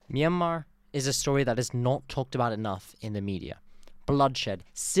Myanmar is a story that is not talked about enough in the media. Bloodshed,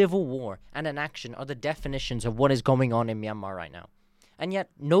 civil war, and inaction are the definitions of what is going on in Myanmar right now. And yet,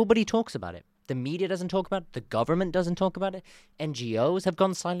 nobody talks about it. The media doesn't talk about it. The government doesn't talk about it. NGOs have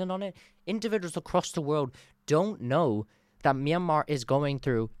gone silent on it. Individuals across the world don't know that Myanmar is going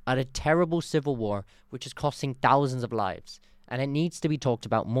through a terrible civil war which is costing thousands of lives. And it needs to be talked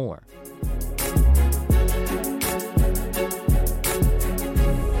about more.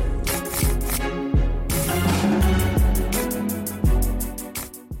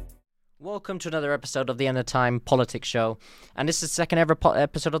 Welcome to another episode of the End of Time Politics Show, and this is the second ever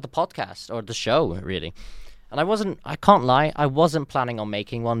episode of the podcast, or the show, really. And I can't lie, I wasn't planning on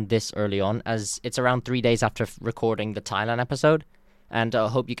making one this early on, as it's around 3 days after recording the Thailand episode, and I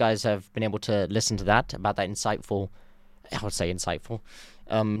hope you guys have been able to listen to that, about that insightful,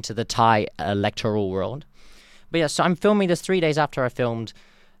 to the Thai electoral world. But yeah, so I'm filming this 3 days after I filmed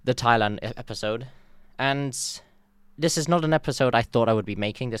the Thailand episode, and this is not an episode I thought I would be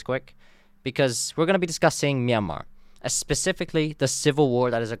making this quick, because we're going to be discussing Myanmar, specifically the civil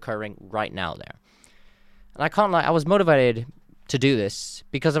war that is occurring right now there. And I can't lie, I was motivated to do this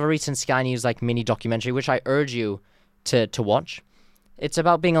because of a recent Sky News mini documentary, which I urge you to watch. It's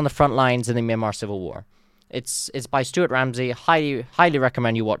about being on the front lines in the Myanmar civil war. It's by Stuart Ramsey. Highly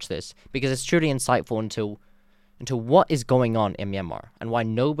recommend you watch this because it's truly insightful into what is going on in Myanmar and why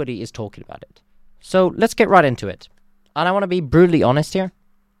nobody is talking about it. So let's get right into it. And I want to be brutally honest here.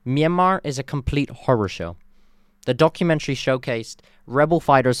 Myanmar is a complete horror show. The documentary showcased rebel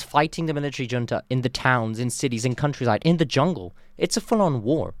fighters fighting the military junta in the towns, in cities, in countryside, in the jungle. It's a full-on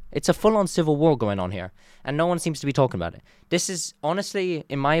war. It's a full-on civil war going on here, and no one seems to be talking about it. This is, honestly,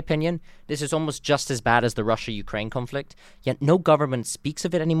 in my opinion, this is almost just as bad as the Russia-Ukraine conflict, yet no government speaks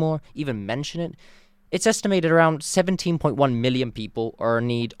of it anymore, even mention it. It's estimated around 17.1 million people are in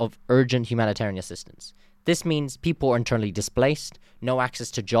need of urgent humanitarian assistance. This means people are internally displaced, no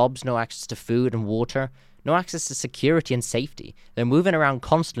access to jobs, no access to food and water, no access to security and safety. They're moving around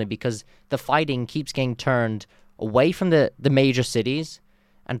constantly because the fighting keeps getting turned away from the major cities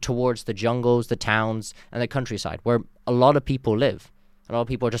and towards the jungles, the towns, and the countryside, where a lot of people live. A lot of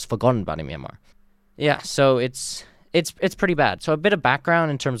people are just forgotten about in Myanmar. Yeah, so it's pretty bad. So a bit of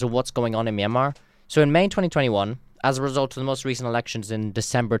background in terms of what's going on in Myanmar. So in May 2021, as a result of the most recent elections in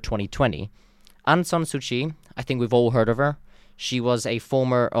December 2020, Aung San Suu Kyi, I think we've all heard of her. She was a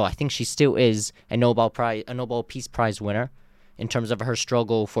I think she still is a Nobel Peace Prize winner in terms of her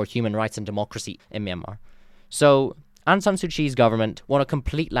struggle for human rights and democracy in Myanmar. So Aung San Suu Kyi's government won a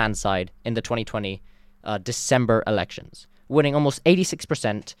complete landslide in the 2020 December elections, winning almost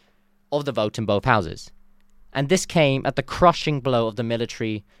 86% of the vote in both houses. And this came at the crushing blow of the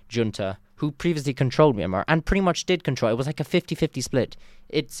military junta, who previously controlled Myanmar, and pretty much did control. It was like a 50-50 split.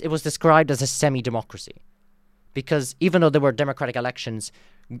 It was described as a semi-democracy. Because even though there were democratic elections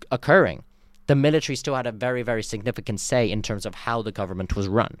occurring, the military still had a very, very significant say in terms of how the government was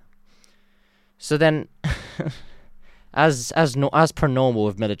run. So then, as per normal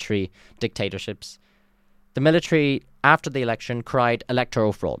with military dictatorships, the military, after the election, cried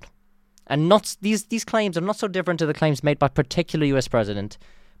electoral fraud. And these claims are not so different to the claims made by particular US president,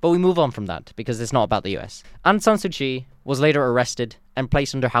 but we move on from that because it's not about the US. Aung San Suu Kyi was later arrested and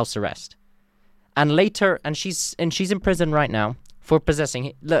placed under house arrest. And she's in prison right now for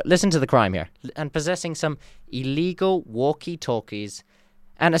possessing, listen to the crime here, and possessing some illegal walkie-talkies.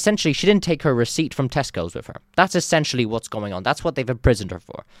 And essentially, she didn't take her receipt from Tesco's with her. That's essentially what's going on. That's what they've imprisoned her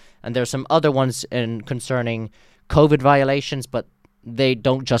for. And there's some other ones concerning COVID violations, but they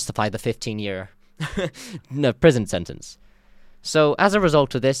don't justify the 15-year prison sentence. So as a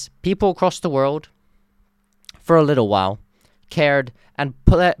result of this, people across the world, for a little while, cared and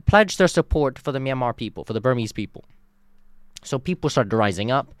pledged their support for the Myanmar people, for the Burmese people. So people started rising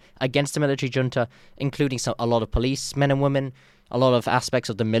up against the military junta, including a lot of police, men and women, a lot of aspects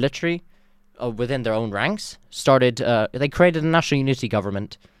of the military within their own ranks. They created a national unity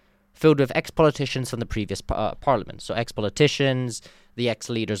government filled with ex-politicians from the previous parliament. So ex-politicians, the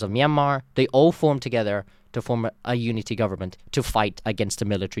ex-leaders of Myanmar, they all formed together to form a unity government to fight against a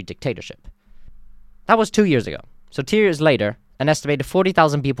military dictatorship. That was 2 years ago. So 2 years later, an estimated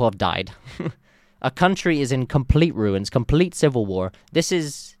 40,000 people have died. A country is in complete ruins, complete civil war. This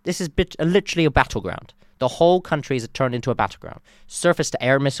is literally a battleground. The whole country is turned into a battleground.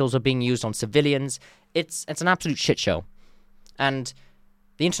 Surface-to-air missiles are being used on civilians. It's an absolute shit show. And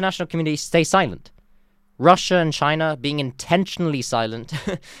the international community stays silent. Russia and China being intentionally silent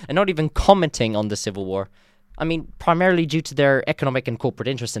and not even commenting on the civil war. I mean, primarily due to their economic and corporate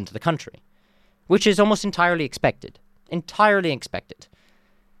interest into the country, which is almost entirely expected. Entirely expected.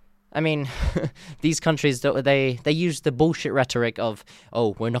 I mean, these countries, they use the bullshit rhetoric of,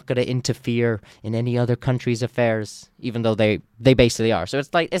 oh, we're not going to interfere in any other country's affairs, even though they basically are. So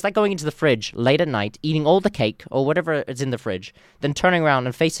it's like going into the fridge late at night, eating all the cake or whatever is in the fridge, then turning around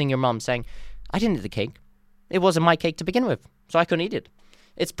and facing your mum saying, I didn't eat the cake. It wasn't my cake to begin with, so I couldn't eat it.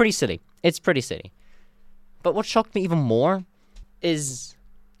 It's pretty silly. It's pretty silly. But what shocked me even more is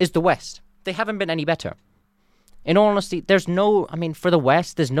the West. They haven't been any better. In all honesty, for the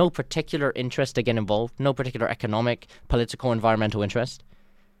West, there's no particular interest to get involved, no particular economic, political, environmental interest.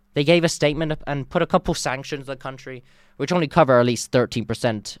 They gave a statement and put a couple sanctions on the country, which only cover at least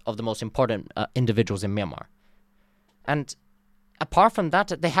 13% of the most important individuals in Myanmar. And apart from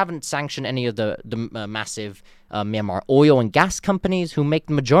that, they haven't sanctioned any of the massive Myanmar oil and gas companies who make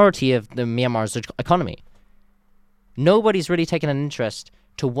the majority of the Myanmar's economy. Nobody's really taken an interest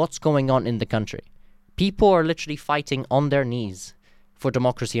to what's going on in the country. People are literally fighting on their knees for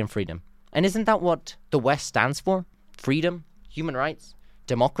democracy and freedom. And isn't that what the West stands for? Freedom, human rights,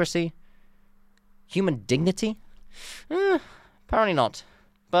 democracy, human dignity? Apparently not.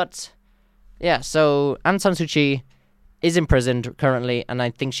 But, yeah, so Aung San Suu Kyi is imprisoned currently, and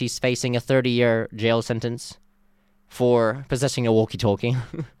I think she's facing a 30-year jail sentence for possessing a walkie-talkie.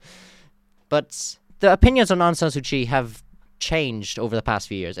 But the opinions on Aung San Suu Kyi have changed over the past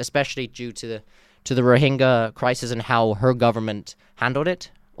few years, especially due to the Rohingya crisis and how her government handled it,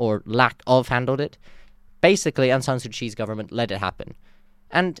 or lack of handled it. Basically, Aung San Suu Kyi's government let it happen.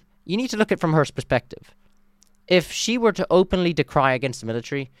 And you need to look at it from her perspective. If she were to openly decry against the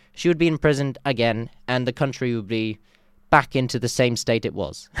military, she would be imprisoned again, and the country would be back into the same state it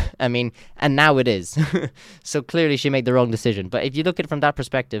was. I mean, and now it is. So clearly she made the wrong decision. But if you look at it from that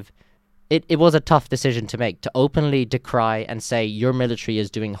perspective, it was a tough decision to make, to openly decry and say your military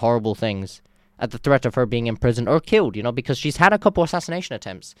is doing horrible things at the threat of her being imprisoned or killed, because she's had a couple assassination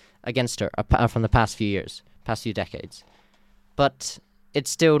attempts against her from the past few decades. But it's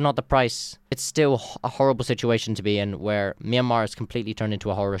still not the price. It's still a horrible situation to be in, where Myanmar is completely turned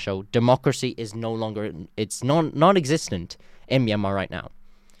into a horror show. Democracy is no longer, it's non-existent in Myanmar right now.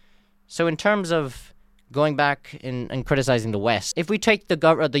 So in terms of going back and criticizing the West, if we take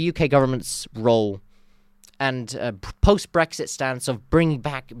the UK government's role and post-Brexit stance of bringing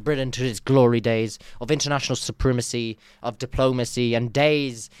back Britain to its glory days of international supremacy, of diplomacy, and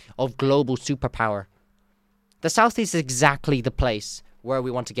days of global superpower, the Southeast is exactly the place where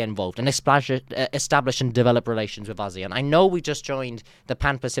we want to get involved and establish and develop relations with ASEAN. I know we just joined the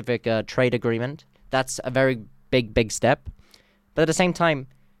Pan-Pacific Trade Agreement. That's a very big step. But at the same time,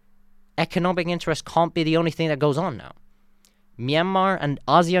 economic interest can't be the only thing that goes on now. Myanmar and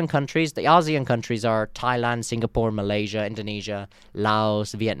ASEAN countries, the ASEAN countries are Thailand, Singapore, Malaysia, Indonesia,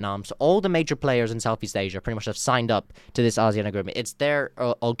 Laos, Vietnam. So all the major players in Southeast Asia pretty much have signed up to this ASEAN agreement. It's their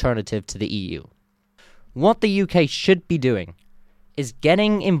alternative to the EU. What the UK should be doing is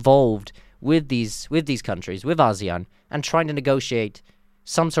getting involved with these countries, with ASEAN, and trying to negotiate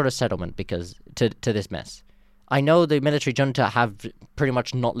some sort of settlement to this mess. I know the military junta have pretty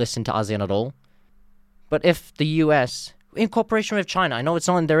much not listened to ASEAN at all, but if the US, in cooperation with China, I know it's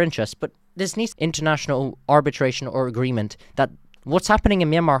not in their interest, but this needs international arbitration or agreement that what's happening in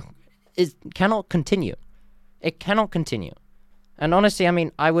Myanmar cannot continue. It cannot continue. And honestly, I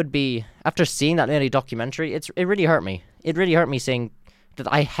mean, I would be, after seeing that early documentary, it really hurt me. It really hurt me seeing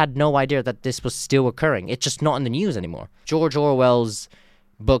that I had no idea that this was still occurring. It's just not in the news anymore. George Orwell's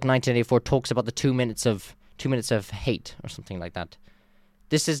book 1984 talks about the 2 minutes of hate or something like that.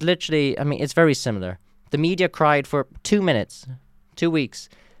 This is literally, I mean, it's very similar. The media cried for 2 minutes, 2 weeks,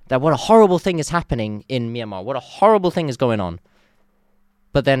 that what a horrible thing is happening in Myanmar. What a horrible thing is going on.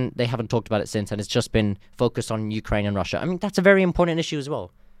 But then they haven't talked about it since, and it's just been focused on Ukraine and Russia. I mean, that's a very important issue as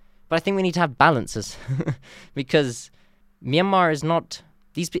well. But I think we need to have balances because Myanmar is not...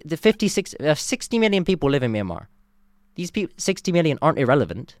 60 million people live in Myanmar. These 60 million aren't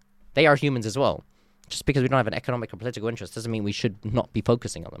irrelevant. They are humans as well. Just because we don't have an economic or political interest doesn't mean we should not be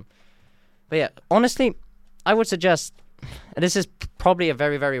focusing on them. But yeah, honestly, I would suggest, and this is probably a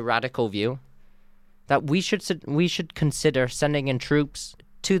very, very radical view, that we should consider sending in troops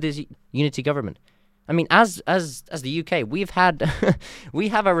to this unity government. I mean, as the UK, we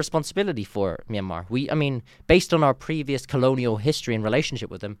have a responsibility for Myanmar. Based on our previous colonial history and relationship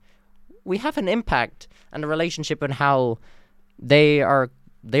with them, we have an impact and a relationship in how they are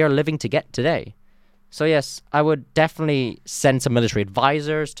living today. So yes, I would definitely send some military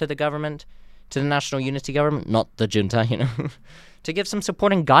advisors to the government, to the national unity government, not the junta, to give some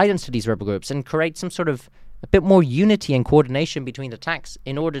support and guidance to these rebel groups and create some sort of a bit more unity and coordination between attacks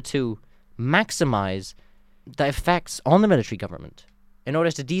in order to maximize the effects on the military government. in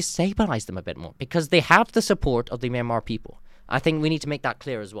order to destabilize them a bit more, because they have the support of the Myanmar people. I think we need to make that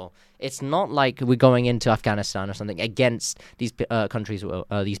clear as well. It's not like we're going into Afghanistan or something against these countries' will,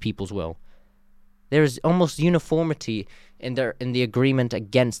 these people's will. There is almost uniformity in the agreement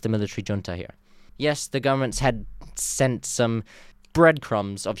against the military junta here. Yes, the governments had sent some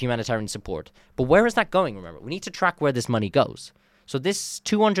breadcrumbs of humanitarian support, but where is that going? Remember, we need to track where this money goes. So this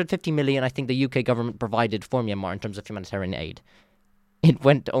 250 million, I think the UK government provided for Myanmar in terms of humanitarian aid, it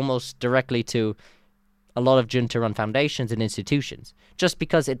went almost directly to a lot of junta-run foundations and institutions, just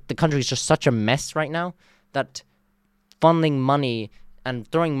because the country is just such a mess right now that funding money and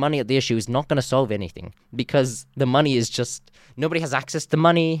throwing money at the issue is not going to solve anything, because the money is just, nobody has access to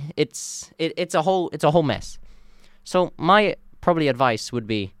money. It's a whole mess. So my probably advice would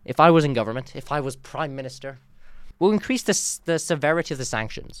be, if I was in government, if I was prime minister, we'll increase the severity of the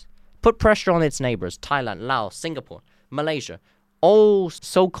sanctions, put pressure on its neighbors, Thailand, Laos, Singapore, Malaysia, all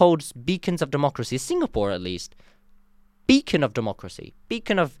so-called beacons of democracy, Singapore at least, beacon of democracy,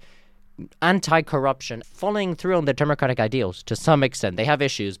 beacon of anti-corruption, following through on their democratic ideals to some extent. They have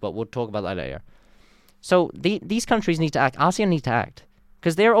issues, but we'll talk about that later. So these countries need to act, ASEAN need to act,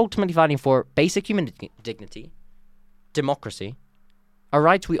 because they're ultimately fighting for basic human dignity, democracy, a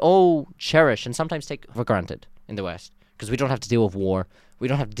right we all cherish and sometimes take for granted in the West, because we don't have to deal with war, we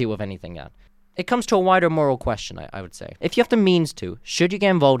don't have to deal with anything yet. It comes to a wider moral question, I would say. If you have the means to, should you get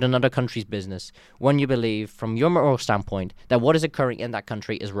involved in another country's business when you believe, from your moral standpoint, that what is occurring in that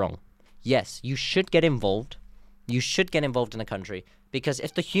country is wrong? Yes, you should get involved. You should get involved in a country, because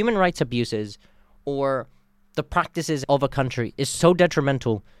if the human rights abuses or the practices of a country is so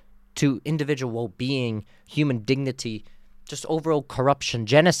detrimental to individual well-being, human dignity, just overall corruption,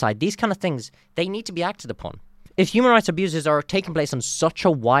 genocide, these kind of things, they need to be acted upon. If human rights abuses are taking place on such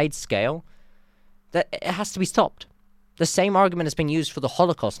a wide scale, that it has to be stopped. The same argument has been used for the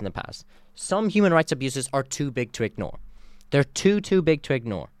Holocaust in the past. Some human rights abuses are too big to ignore. They're too big to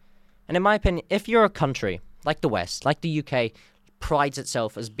ignore. And in my opinion, if you're a country like the West, like the UK, prides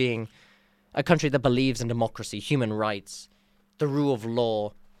itself as being a country that believes in democracy, human rights, the rule of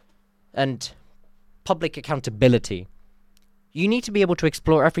law, and public accountability, you need to be able to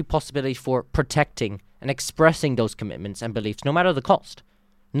explore every possibility for protecting and expressing those commitments and beliefs, no matter the cost.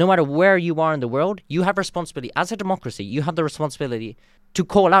 No matter where you are in the world, you have responsibility. As a democracy, you have the responsibility to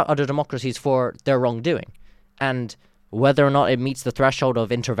call out other democracies for their wrongdoing. And whether or not it meets the threshold of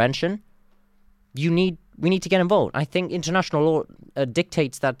intervention, we need to get involved. I think international law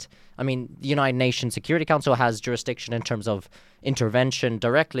dictates that, the United Nations Security Council has jurisdiction in terms of intervention,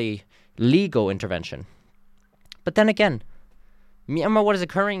 directly legal intervention. But then again, Myanmar, what is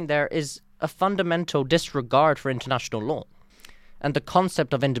occurring there is a fundamental disregard for international law and the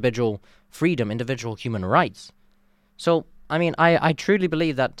concept of individual freedom, individual human rights. So, I truly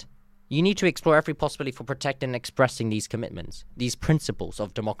believe that you need to explore every possibility for protecting and expressing these commitments, these principles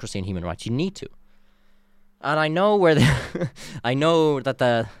of democracy and human rights. You need to. And I know I know that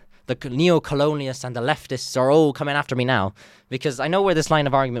the neo-colonialists and the leftists are all coming after me now, because I know where this line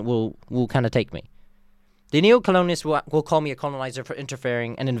of argument will kind of take me. The neo-colonialists will call me a colonizer for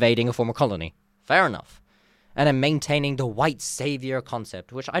interfering and invading a former colony. Fair enough. And then maintaining the white savior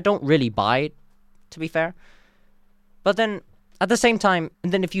concept, which I don't really buy, to be fair. But then, at the same time,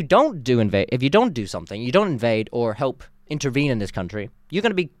 then if you don't do something, you don't invade or help intervene in this country, you're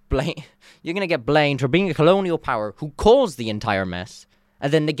going to get blamed for being a colonial power who caused the entire mess,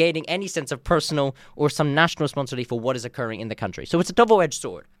 and then negating any sense of personal or some national responsibility for what is occurring in the country. So it's a double-edged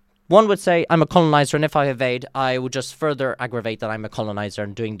sword. One would say, I'm a colonizer, and if I invade, I would just further aggravate that I'm a colonizer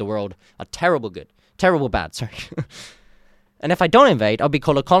and doing the world a terrible bad. And if I don't invade, I'll be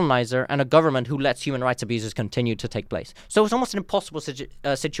called a colonizer and a government who lets human rights abuses continue to take place. So it's almost an impossible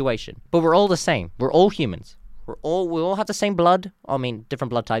situation. But we're all the same. We're all humans. We all have the same blood.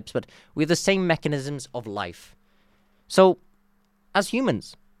 Different blood types, but we have the same mechanisms of life. So, as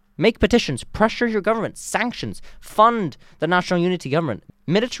humans, make petitions, pressure your government, sanctions, fund the national unity government.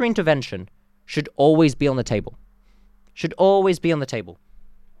 Military intervention should always be on the table.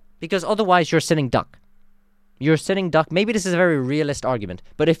 Because otherwise you're a sitting duck. Maybe this is a very realist argument,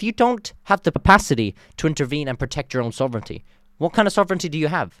 but if you don't have the capacity to intervene and protect your own sovereignty, what kind of sovereignty do you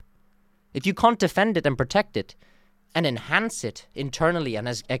have? If you can't defend it and protect it and enhance it internally and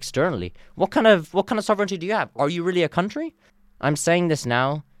as externally, what kind of sovereignty do you have? Are you really a country? I'm saying this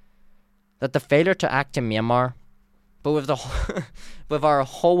now, that the failure to act in Myanmar, but with our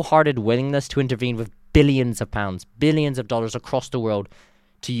wholehearted willingness to intervene with billions of pounds, billions of dollars across the world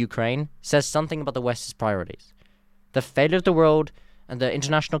to Ukraine, says something about the West's priorities. The failure of the world and the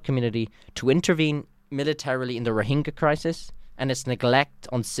international community to intervene militarily in the Rohingya crisis and its neglect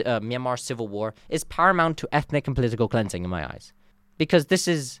on Myanmar's civil war is paramount to ethnic and political cleansing in my eyes. Because this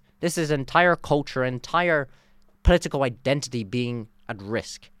is entire culture, entire political identity being at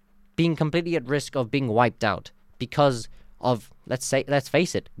risk, being completely at risk of being wiped out because of, let's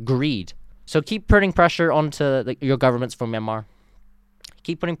face it, greed. So keep putting pressure onto your governments from Myanmar.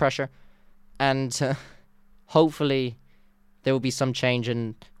 Keep putting pressure, and hopefully there will be some change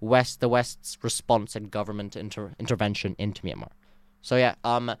in the West's response and government intervention into Myanmar. So yeah,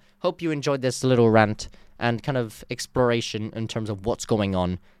 hope you enjoyed this little rant and kind of exploration in terms of what's going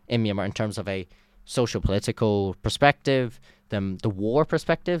on in Myanmar in terms of a social political perspective, the war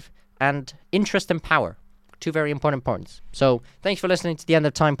perspective, and interest and power. Two very important points. So thanks for listening to the End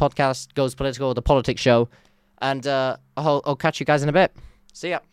of Time podcast, Goes Political, the politics show, and I'll catch you guys in a bit. See ya.